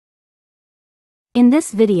In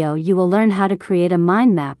this video you will learn how to create a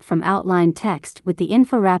mind map from outlined text with the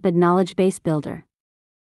InfoRapid KnowledgeBase Builder.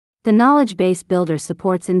 The KnowledgeBase Builder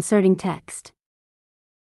supports inserting text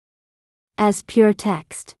as pure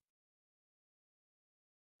text,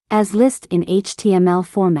 as list in HTML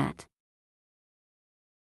format.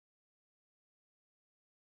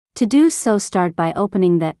 To do so, start by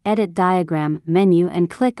opening the Edit Diagram menu and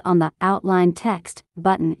click on the Outline Text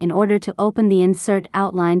button in order to open the Insert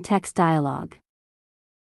Outline Text dialog.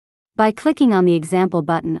 By clicking on the Example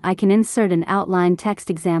button, I can insert an outline text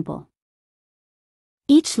example.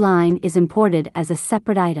 Each line is imported as a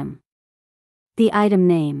separate item. The item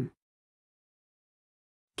name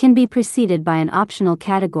can be preceded by an optional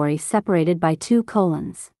category separated by 2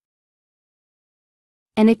 colons.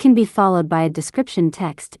 And it can be followed by a description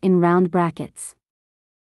text in round brackets.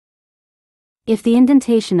 If the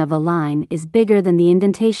indentation of a line is bigger than the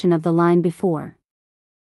indentation of the line before,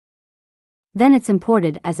 then it's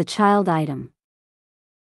imported as a child item.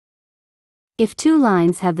 If 2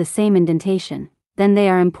 lines have the same indentation, then they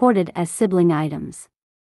are imported as sibling items.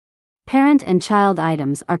 Parent and child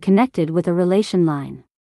items are connected with a relation line.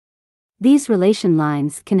 These relation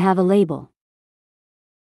lines can have a label,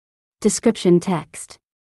 description text,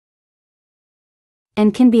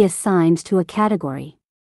 and can be assigned to a category.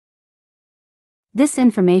 This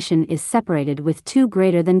information is separated with 2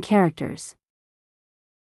 greater than characters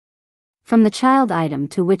from the child item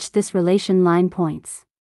to which this relation line points.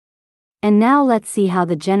 And now let's see how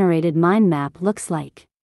the generated mind map looks like.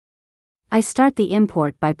 I start the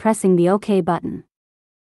import by pressing the OK button.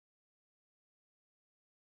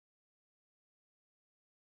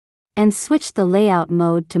 And switch the layout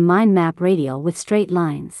mode to mind map radial with straight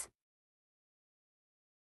lines.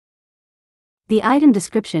 The item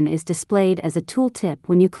description is displayed as a tooltip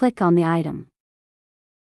when you click on the item.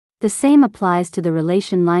 The same applies to the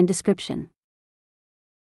relation line description.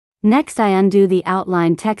 Next, I undo the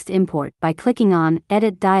outline text import by clicking on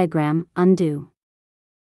Edit Diagram, Undo.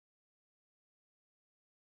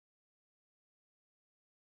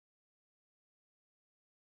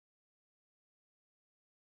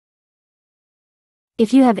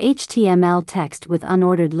 If you have HTML text with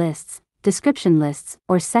unordered lists, description lists,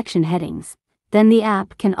 or section headings, then the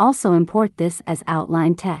app can also import this as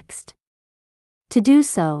outline text. To do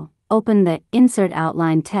so, open the Insert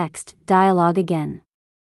Outline Text dialog again.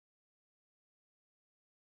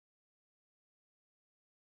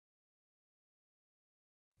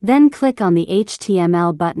 Then click on the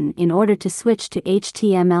HTML button in order to switch to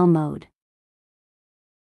HTML mode.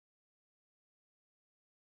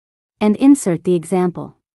 And insert the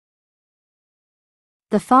example.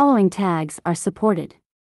 The following tags are supported: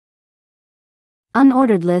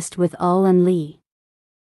 unordered list with ul and li,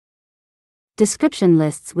 description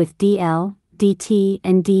lists with DL, DT,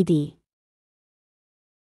 and DD,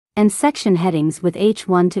 and section headings with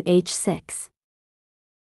H1 to H6.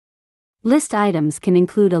 List items can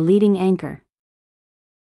include a leading anchor.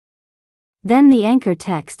 Then the anchor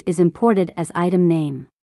text is imported as item name,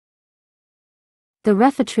 the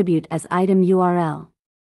ref attribute as item URL,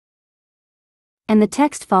 and the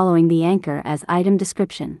text following the anchor as item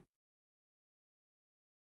description.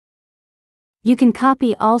 You can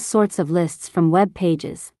copy all sorts of lists from web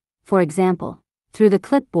pages, for example, through the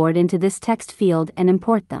clipboard into this text field and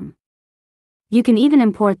import them. You can even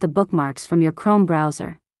import the bookmarks from your Chrome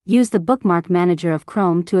browser. Use the Bookmark Manager of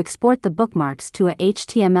Chrome to export the bookmarks to a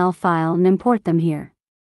HTML file and import them here.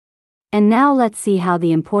 And now let's see how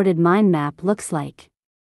the imported mind map looks like.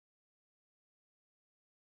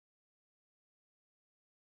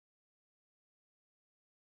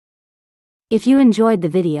 If you enjoyed the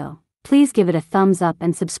video, please give it a thumbs up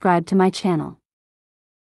and subscribe to my channel.